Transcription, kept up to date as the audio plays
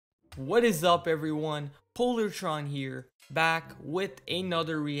What is up, everyone? Polartron here, back with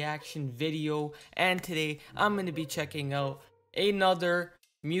another reaction video, and today I'm going to be checking out another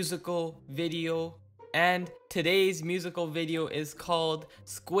musical video, and today's musical video is called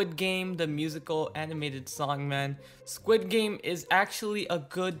Squid Game, the musical animated song, man. Squid Game is actually a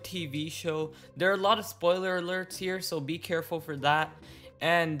good TV show. There are a lot of spoiler alerts here, so be careful for that.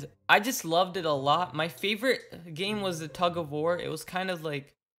 And I just loved it a lot. My favorite game was the tug of war. It was kind of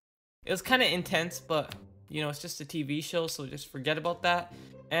intense, but you know, it's just a TV show, so just forget about that.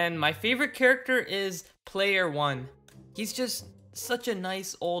 And my favorite character is Player One. He's just such a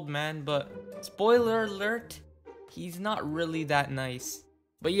nice old man, but spoiler alert, he's not really that nice.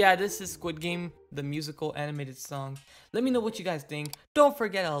 But yeah, this is Squid Game, the musical animated song. Let me know what you guys think. Don't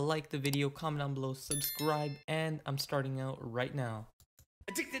forget to like the video, comment down below, subscribe, and I'm starting out right now.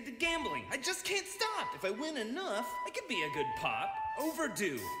 Addicted to gambling, I just can't stop. If I win enough, I could be a good pop.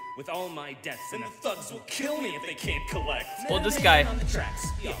 Overdue with all my debts, and the thugs will kill me if they can't collect. Oh, this guy. On the tracks,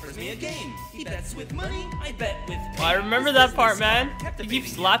 he offers me a game. He bets with money, I bet with pain. Oh, I remember that part, man. He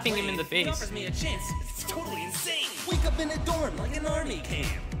keeps slapping him in the face. He offers me a chance. It's totally insane. Wake up in a dorm like an army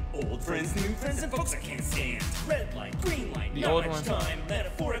camp. Old friends, new friends, and folks I can't stand. Red light, green light, the not old much one. time.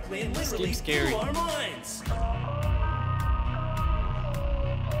 Metaphorically and literally scary. blew our minds.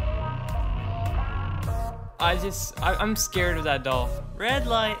 I'm scared of that doll. Red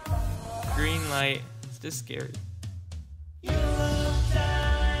light, green light. It's just scary.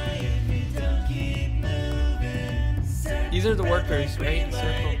 These are the workers, right?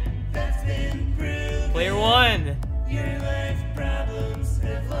 Circle. Player One.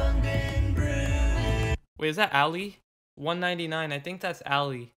 Wait, is that Ali? 199. I think that's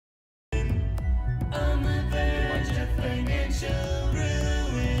Ali.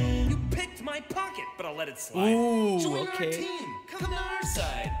 My pocket, but I'll let it slide. Ooh, Join okay. our team. Come to our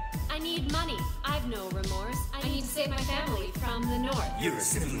side. I need money. I've no remorse. I need to save my family from the north. You're a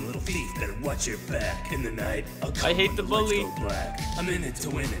sniveling little thief. Better watch your back. In the night, I'll come I hate when the lights bully. go black. I'm in it to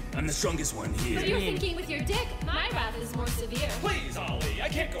win it. I'm the strongest one here. But you're thinking with your dick. My wrath is more severe. Please, Ollie, I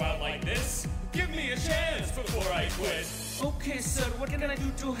can't go out like this. Give me a chance before I quit. Okay, sir, what can I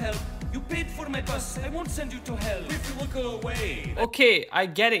do to help? You paid for my bus. I won't send you to hell if you will go away. Okay, I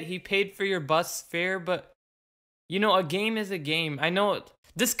get it. He paid for your bus fare, but you know, a game is a game. I know it.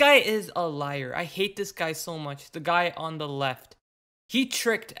 This guy is a liar. I hate this guy so much. The guy on the left. He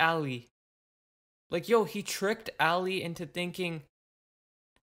tricked Ali. Like, yo, he tricked Ali into thinking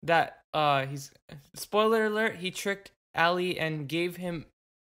that he's, spoiler alert, he tricked Ali and gave him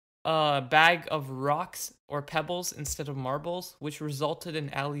a bag of rocks or pebbles instead of marbles, which resulted in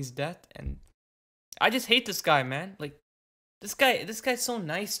Ali's death. And I just hate this guy, man. Like, this guy's so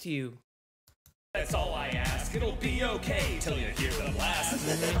nice to you. That's all I ask. It'll be okay till you hear the blast.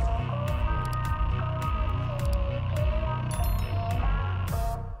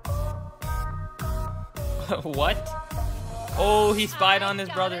 What? Oh, he spied on his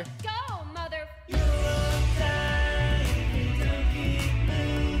brother. Go, mother.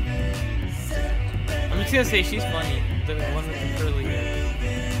 I'm just gonna say she's funny. The one with the curly hair.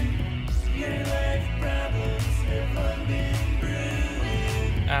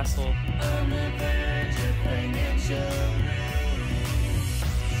 Asshole.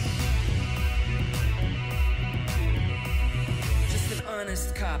 Just an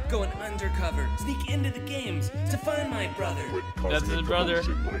honest cop going undercover, sneak into the games to find my brother. That's his brother.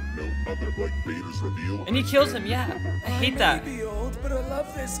 And he kills him, yeah. I hate that. I may be old, but I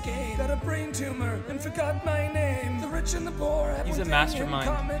love this game. Got a brain tumor and forgot my name. The rich and the poor have He's a one thing mastermind.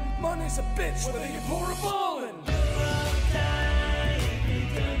 in common. Money's a bitch, whether you're poor or ballin'.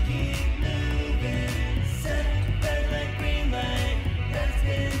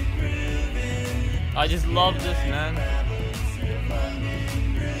 I just love this, man.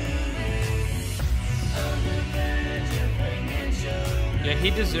 Yeah, he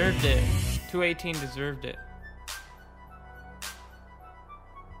deserved it. 218 deserved it.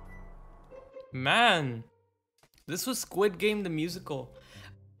 Man, this was Squid Game the musical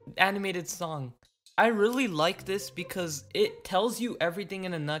animated song. I really like this because it tells you everything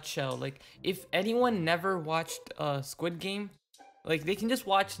in a nutshell. Like, if anyone never watched Squid Game, like, they can just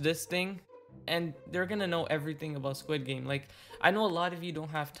watch this thing and they're gonna know everything about Squid Game. Like, I know a lot of you don't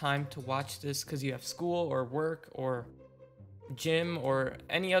have time to watch this because you have school or work or gym or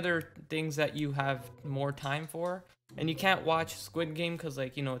any other things that you have more time for, and you can't watch Squid Game because,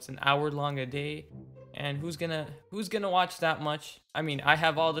 like, you know, it's an hour long a day, and who's gonna watch that much? I mean, I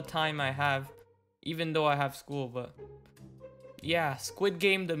have all the time I have, even though I have school. But yeah, Squid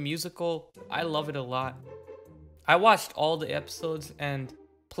Game the musical, I love it a lot. I watched all the episodes, and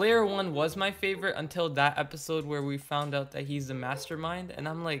Player 1 was my favorite until that episode where we found out that he's the mastermind, and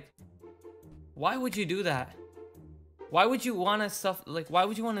I'm like, why would you do that? Why would you want to suffer? Like, why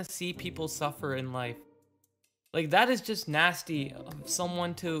would you want to see people suffer in life? Like, that is just nasty of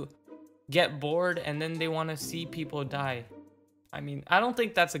someone to get bored and then they want to see people die. I mean, I don't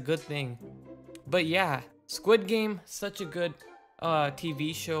think that's a good thing. But yeah, Squid Game, such a good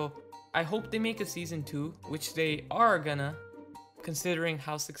TV show. I hope they make a season 2, which they are gonna, considering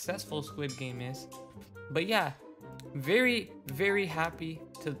how successful Squid Game is. But yeah, very, very happy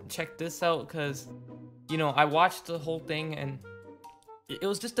to check this out because, you know, I watched the whole thing and it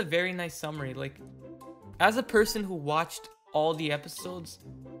was just a very nice summary. Like, as a person who watched all the episodes,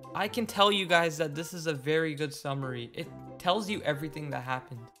 I can tell you guys that this is a very good summary. It tells you everything that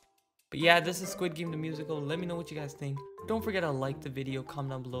happened. But yeah, this is Squid Game the musical. Let me know what you guys think. Don't forget to like the video,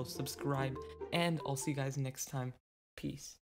 comment down below, subscribe, and I'll see you guys next time. Peace.